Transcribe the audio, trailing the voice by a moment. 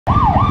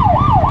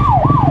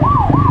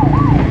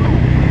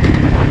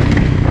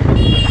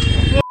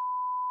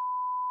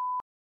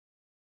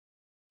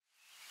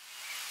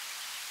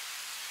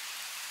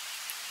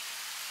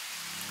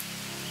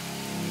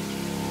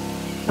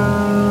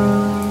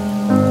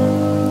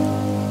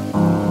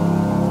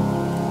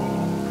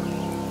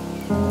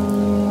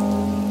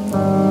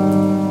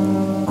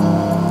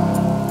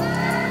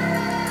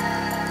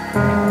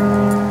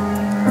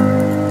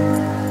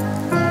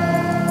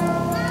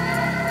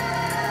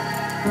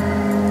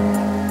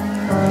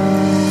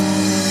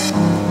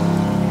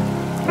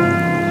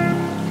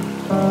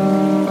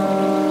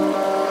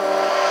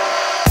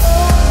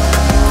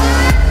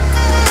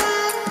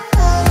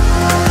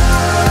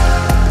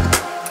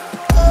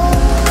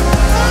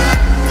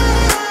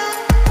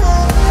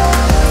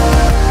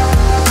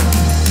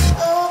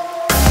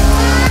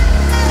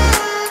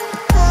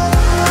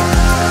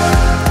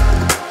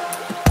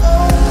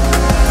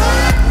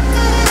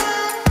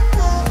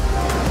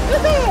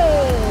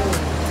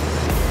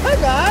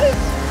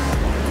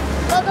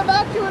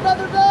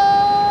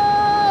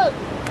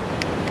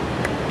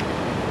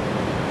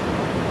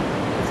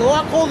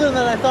lot colder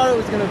than I thought it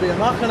was gonna be, I'm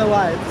not gonna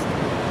lie.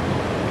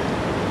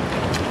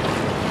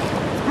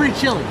 It's pretty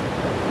chilly.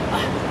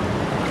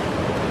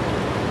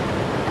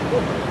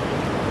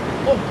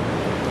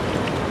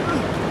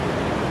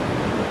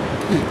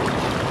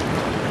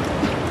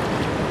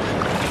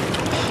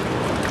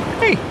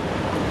 Hey,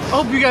 I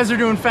hope you guys are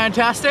doing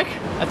fantastic.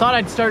 I thought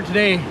I'd start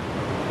today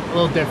a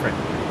little different.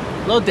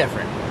 Go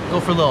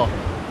for a little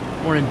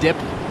morning dip.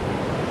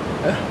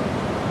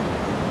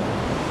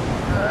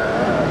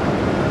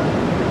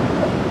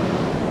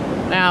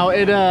 Now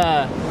it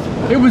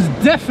was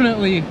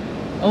definitely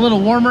a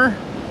little warmer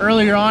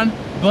earlier on,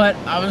 but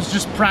I was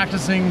just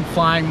practicing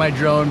flying my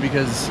drone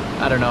because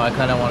I don't know, I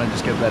kind of want to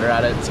just get better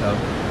at it, so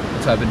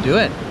that's what I've been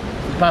doing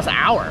for the past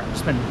hour. I've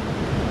just been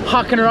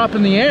hucking her up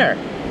in the air.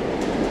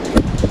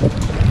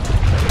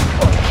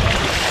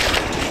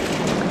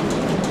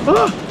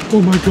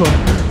 Oh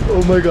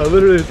my god,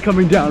 literally it's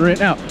coming down right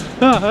now.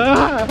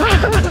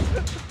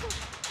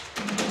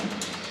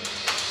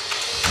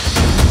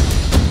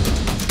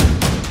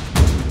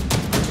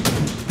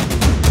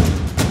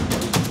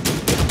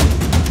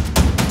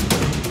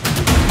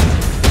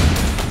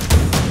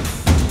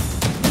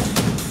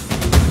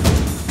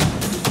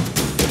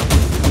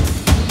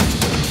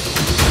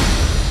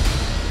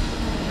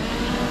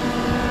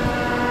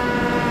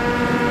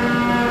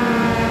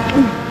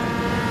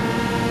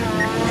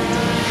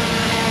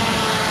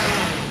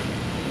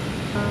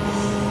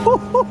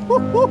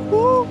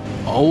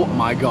 Oh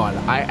my god,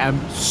 I am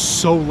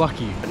so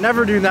lucky.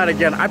 Never doing that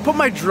again. I put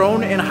my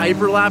drone in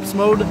hyperlapse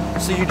mode,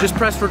 so you just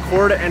press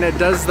record and it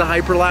does the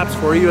hyperlapse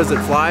for you as it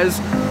flies.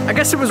 I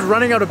guess it was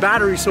running out of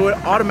battery, so it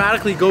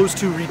automatically goes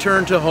to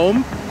return to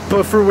home,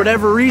 but for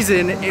whatever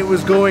reason, it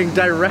was going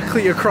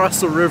directly across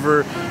the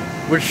river,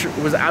 which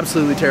was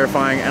absolutely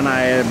terrifying, and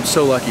I am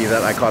so lucky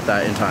that I caught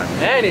that in time.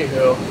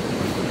 Anywho,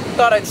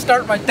 thought I'd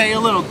start my day a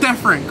little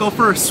different, go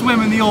for a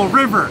swim in the old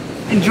river,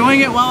 enjoying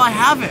it while I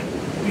have it.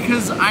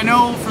 Because I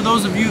know for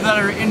those of you that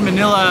are in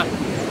Manila,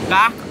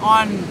 back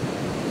on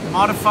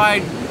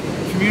modified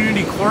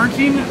community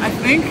quarantine, I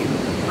think,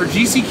 or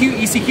GCQ,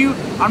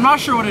 ECQ, I'm not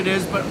sure what it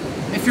is, but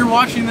if you're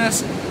watching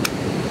this,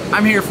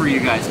 I'm here for you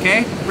guys,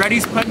 okay?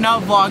 Reddy's putting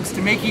out vlogs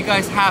to make you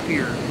guys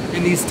happier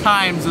in these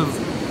times of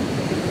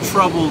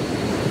troubled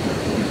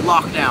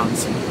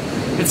lockdowns.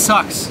 It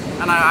sucks,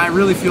 and I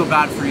really feel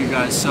bad for you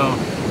guys, so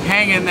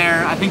hang in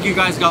there. I think you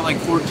guys got like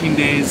 14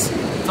 days.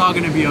 It's all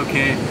gonna be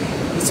okay.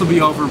 This will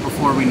be over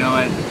before we know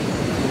it.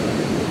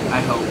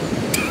 I hope.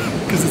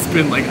 Because it's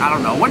been like, I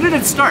don't know. When did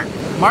it start?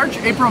 March,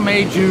 April,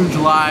 May, June,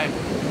 July.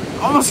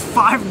 Almost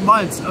 5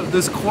 months of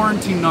this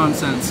quarantine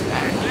nonsense.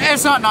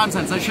 It's not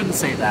nonsense, I shouldn't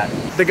say that.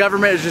 The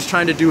government is just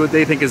trying to do what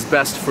they think is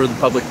best for the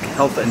public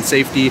health and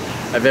safety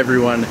of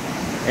everyone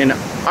in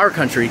our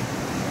country,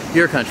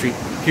 your country,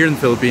 here in the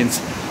Philippines.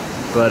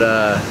 But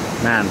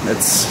man,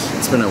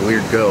 it's been a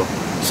weird go.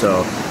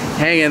 So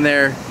hang in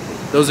there.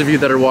 Those of you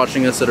that are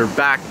watching this that are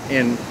back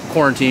in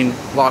quarantine,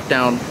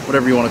 lockdown,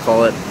 whatever you want to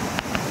call it,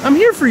 I'm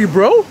here for you,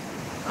 bro.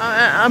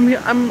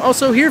 I'm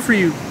also here for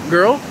you,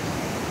 girl.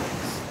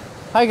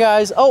 Hi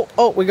guys.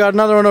 Oh, we got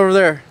another one over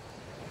there.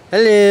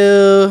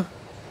 Hello.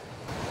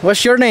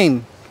 What's your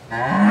name?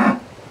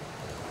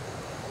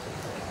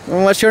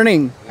 What's your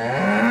name?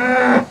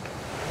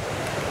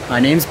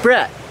 My name's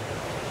Bret.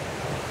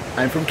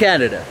 I'm from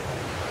Canada.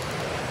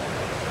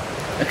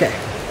 Okay.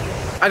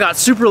 I got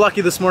super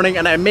lucky this morning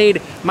and I made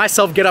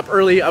myself get up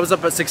early. I was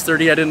up at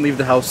 6:30. I didn't leave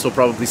the house, so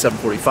probably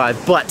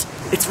 7:45, but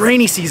it's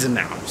rainy season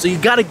now. So you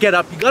gotta get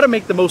up, you gotta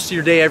make the most of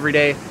your day every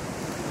day.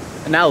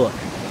 And now look.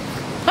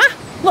 Huh?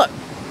 Look.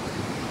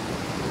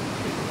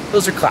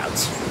 Those are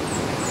clouds.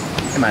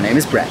 And my name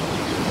is Bret.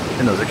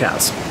 And those are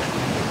cows.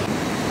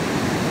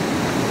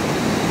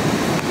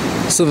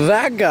 So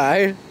that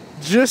guy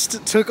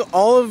just took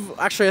all of,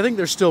 actually I think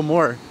there's still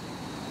more.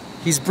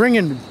 He's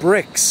bringing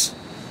bricks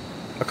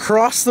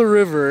across the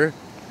river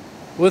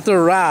with a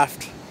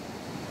raft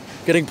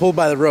getting pulled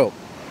by the rope.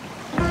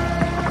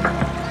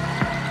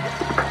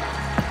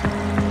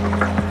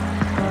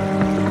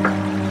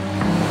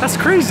 That's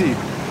crazy.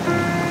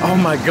 Oh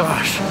my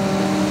gosh.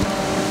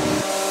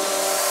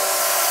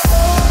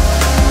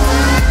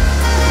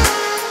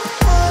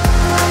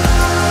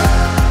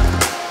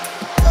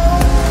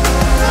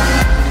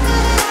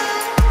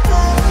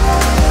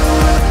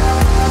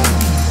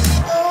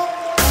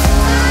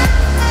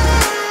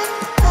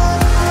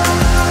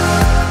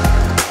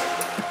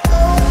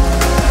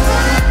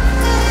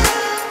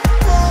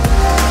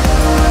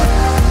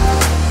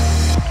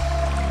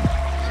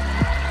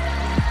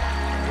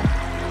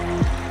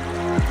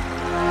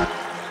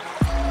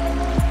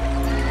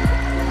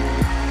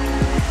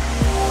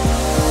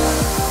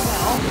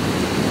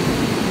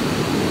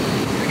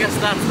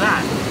 That's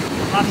that.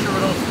 I'm not sure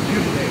what else to do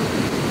today.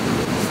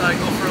 So I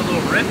go for a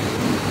little rip.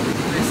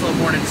 Nice little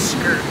morning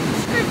skirt.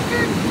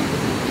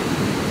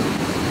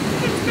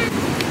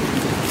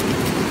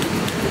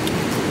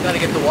 Gotta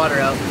get the water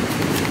out.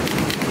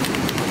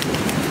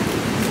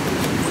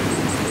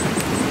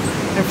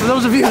 And for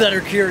those of you that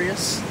are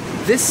curious,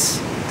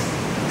 this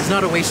is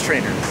not a waist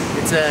trainer.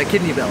 It's a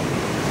kidney belt.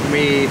 when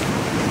we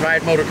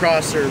ride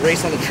motocross or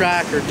race on the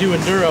track or do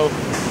enduro,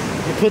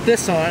 you put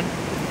this on.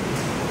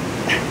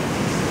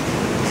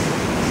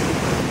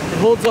 It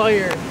holds all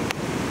your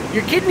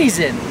kidneys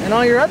in and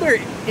all your other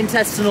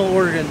intestinal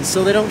organs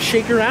so they don't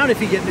shake around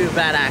if you get into a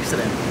bad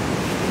accident.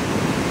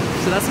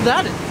 So that's what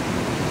that is.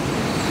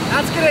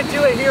 That's gonna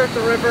do it here at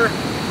the river.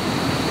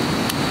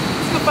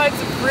 Let's go find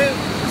some fruit,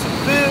 some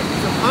food,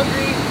 because I'm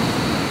hungry.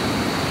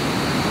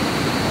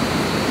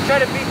 Try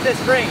to beat this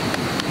rain.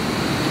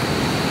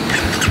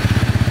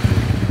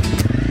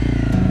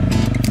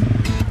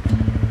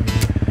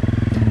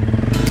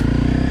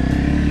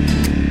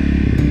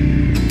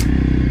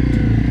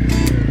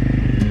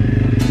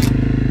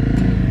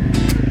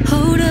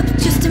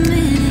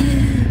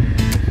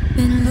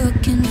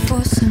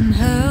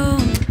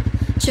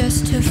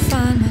 Just to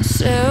find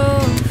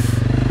myself.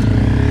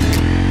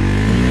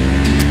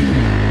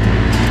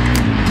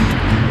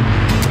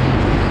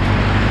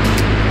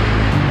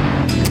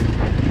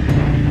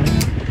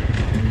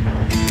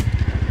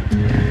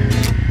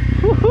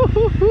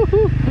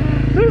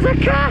 There's a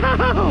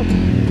cow!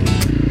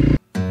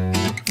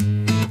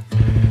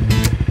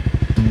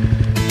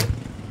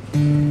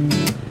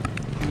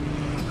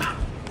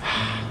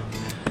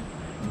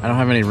 I don't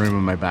have any room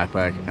in my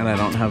backpack, and I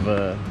don't have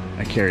a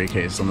carry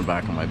case on the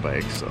back of my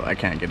bike, so I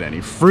can't get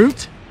any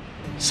fruit.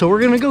 So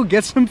we're gonna go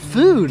get some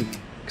food,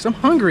 because I'm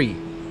hungry.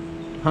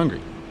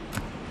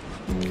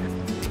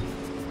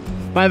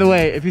 By the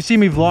way, if you see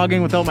me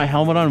vlogging without my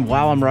helmet on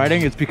while I'm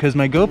riding, it's because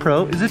my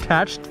GoPro is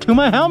attached to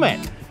my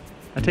helmet.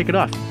 I take it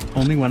off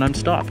only when I'm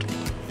stopped.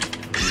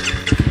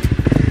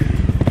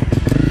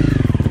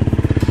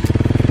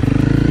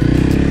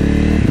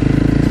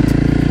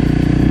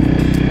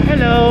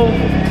 Hello.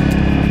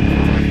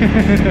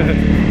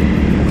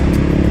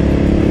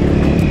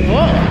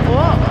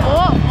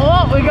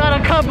 Oh, we got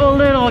a couple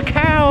little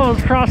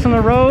cows crossing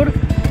the road.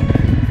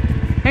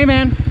 Hey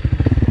man,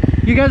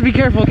 you guys be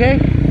careful, okay?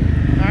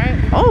 All right.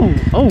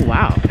 Oh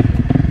wow.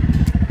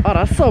 Oh,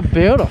 that's so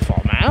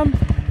beautiful, man.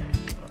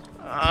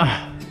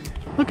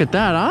 Look at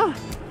that, huh?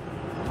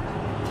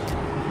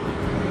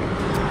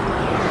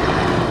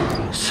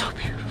 So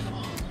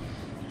beautiful.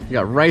 You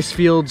got rice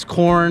fields,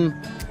 corn,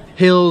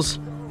 hills,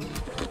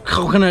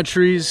 coconut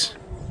trees.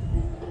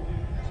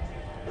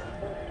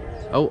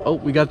 Oh,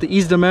 we got the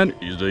Izda man.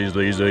 Izda.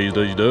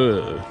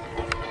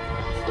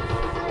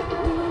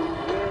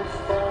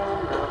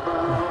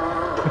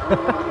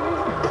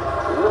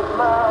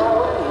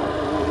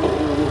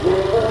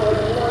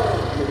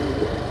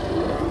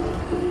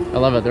 I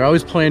love it. They're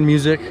always playing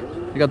music.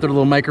 They got their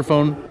little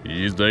microphone.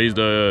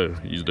 Izda.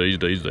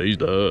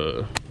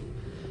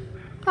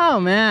 Oh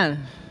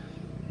man.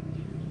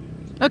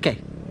 Okay,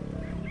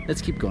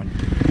 let's keep going.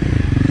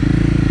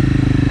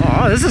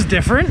 Oh, this is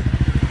different.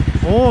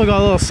 Oh, we got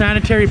a little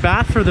sanitary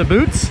bath for the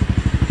boots.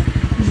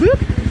 Boop.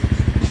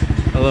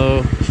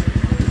 Hello.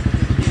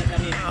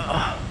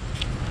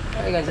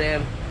 How you guys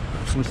doing?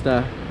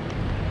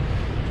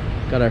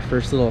 Got our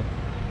first little,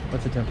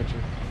 what's the temperature?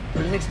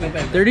 36.5.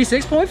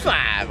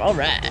 36.5, all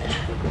right.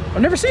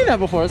 I've never seen that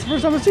before. It's the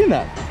first time I've seen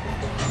that.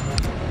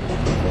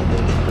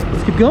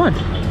 Let's keep going.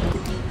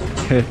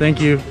 Okay, thank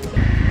you.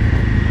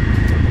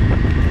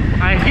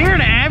 I hear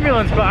an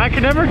ambulance, but I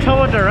can never tell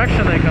what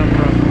direction they come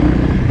from.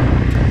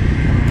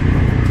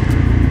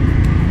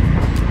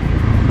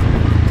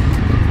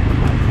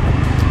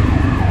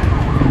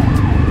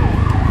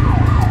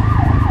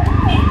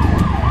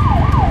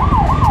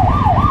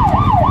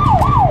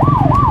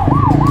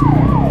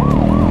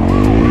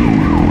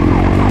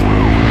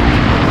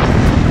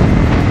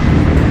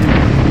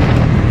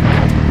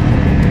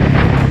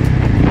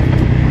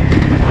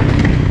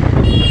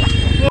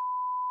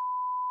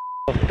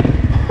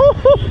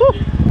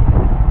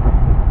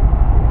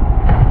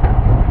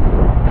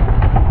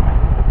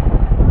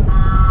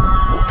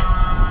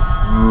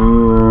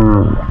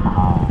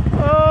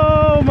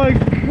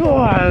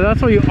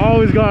 That's why you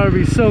always gotta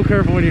be so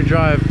careful when you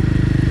drive.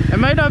 It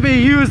might not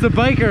be you as the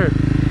biker,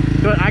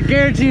 but I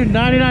guarantee you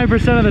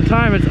 99% of the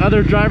time it's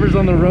other drivers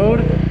on the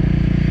road.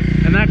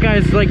 And that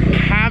guy's like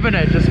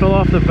cabinet just fell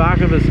off the back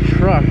of his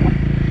truck.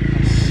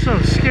 It's so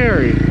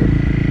scary.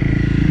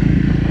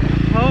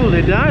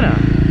 Holy Dinah.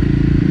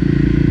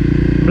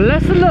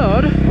 Bless the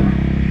Lord.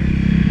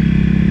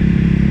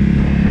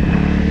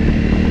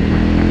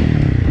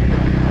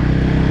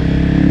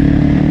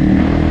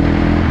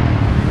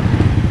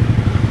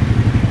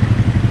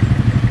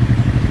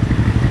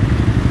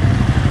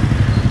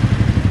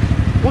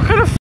 What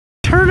kind of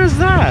turn is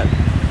that?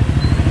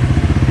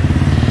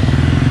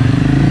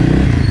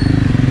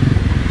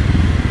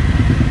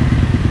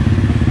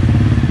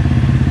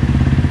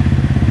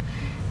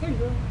 Here you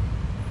go.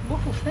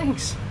 Waffle,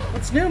 thanks.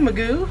 What's new,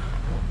 Magoo?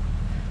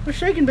 We're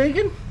shaking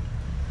bacon?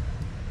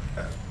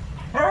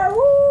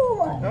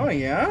 Oh,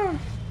 yeah?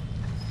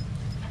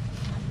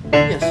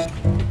 Yes.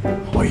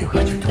 Oh, you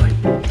got your toy.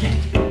 Get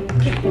it.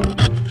 Get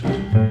it.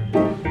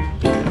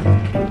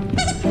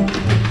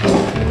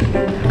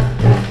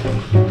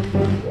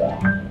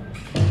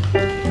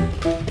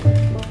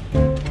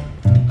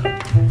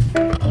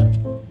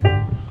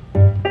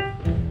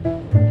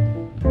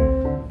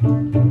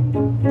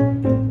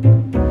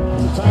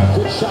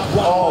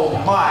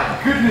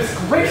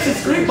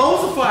 Great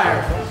balls of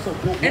fire.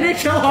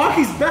 NHL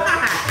hockey's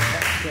back.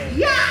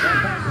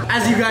 Yeah!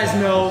 As you guys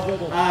know,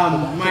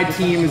 my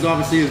team is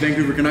obviously the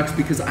Vancouver Canucks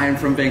because I am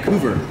from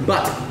Vancouver.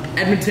 But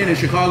Edmonton and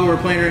Chicago are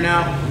playing right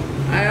now.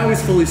 I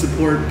always fully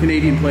support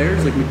Canadian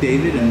players like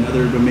McDavid and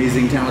other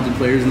amazing talented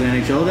players in the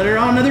NHL that are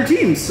on other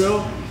teams.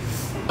 So,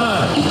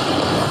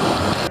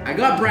 I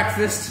got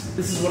breakfast.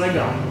 This is what I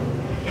got.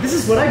 This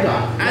is what I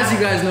got. As you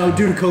guys know,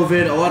 due to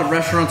COVID, a lot of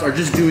restaurants are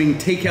just doing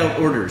takeout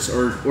orders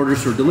or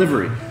orders for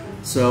delivery.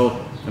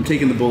 So I'm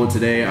taking the bullet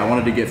today. I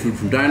wanted to get food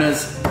from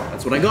Dinah's.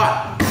 That's what I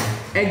got.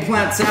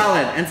 Eggplant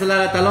salad,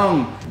 ensalada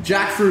talong,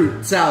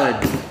 jackfruit salad,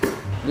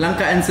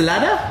 blanca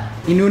ensalada,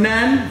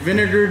 inunan,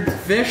 vinegared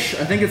fish,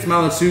 I think it's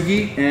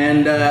malasugi,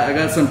 and I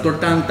got some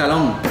tortang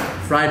talong,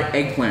 fried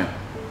eggplant.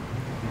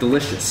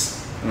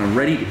 Delicious. And I'm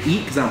ready to eat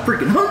because I'm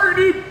freaking hungry,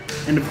 dude.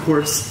 And of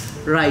course,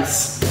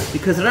 rice,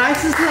 because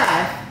rice is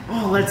life.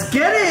 Oh, let's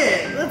get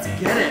it! Let's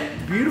get it.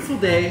 Beautiful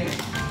day.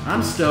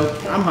 I'm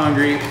stoked. I'm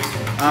hungry.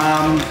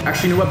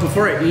 Actually, you know what?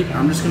 Before I eat,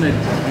 I'm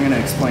gonna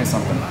explain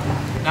something.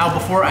 Now,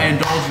 before I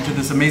indulge into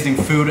this amazing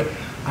food,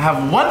 I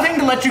have one thing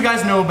to let you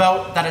guys know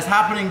about that is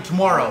happening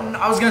tomorrow.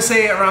 I was gonna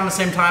say around the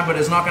same time, but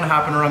it's not gonna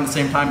happen around the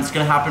same time. It's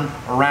gonna happen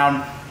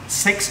around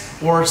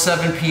 6 or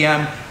 7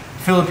 p.m.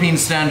 Philippine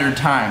Standard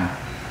Time.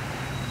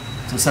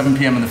 So 7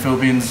 p.m. in the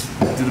Philippines,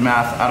 do the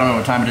math. I don't know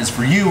what time it is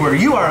for you, where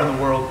you are in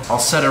the world. I'll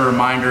set a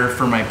reminder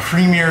for my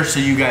premiere so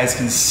you guys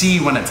can see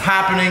when it's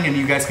happening and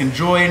you guys can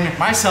join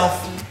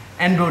myself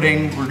and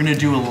Boding. We're gonna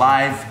do a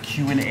live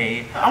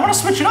Q&A. I wanna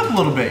switch it up a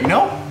little bit, you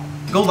know?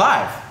 Go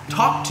live,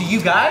 talk to you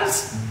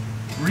guys,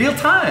 real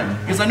time.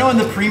 Because I know in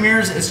the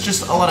premieres, it's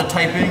just a lot of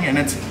typing and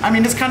it's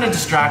kind of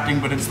distracting,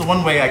 but it's the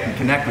one way I can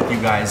connect with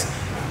you guys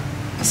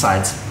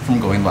besides from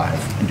going live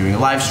and doing a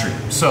live stream.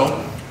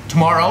 So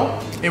tomorrow,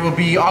 it will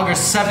be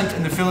August 7th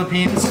in the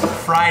Philippines,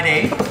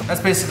 Friday. That's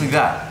basically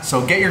that.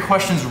 So get your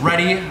questions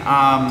ready.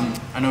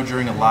 I know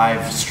during a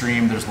live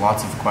stream, there's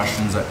lots of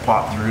questions that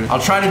pop through. I'll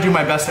try to do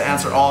my best to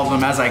answer all of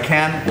them as I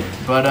can.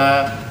 But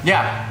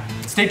yeah,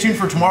 stay tuned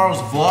for tomorrow's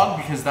vlog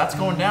because that's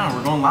going down.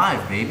 We're going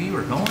live, baby.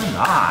 We're going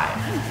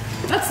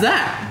live. That's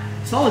that.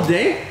 Solid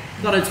day.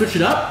 Thought I'd switch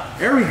it up.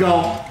 There we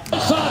go.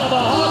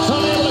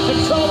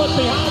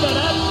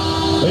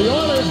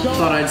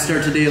 Thought I'd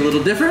start today a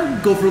little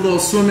different. Go for a little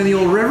swim in the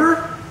old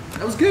river.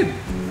 That was good.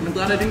 And I'm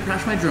glad I didn't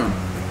crash my drone.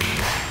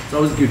 It's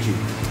always Gucci.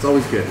 It's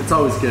always good. It's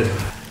always good.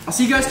 I'll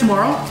see you guys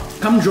tomorrow.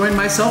 Come join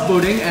myself,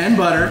 Boding, and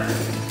Butter.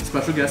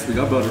 Special guest, we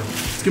got Butter.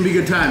 It's gonna be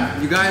a good time.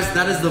 You guys,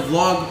 that is the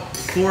vlog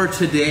for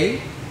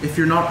today. If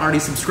you're not already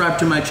subscribed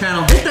to my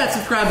channel, hit that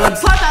subscribe button,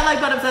 slap that like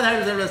button.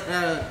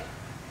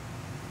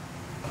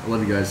 I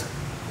love you guys.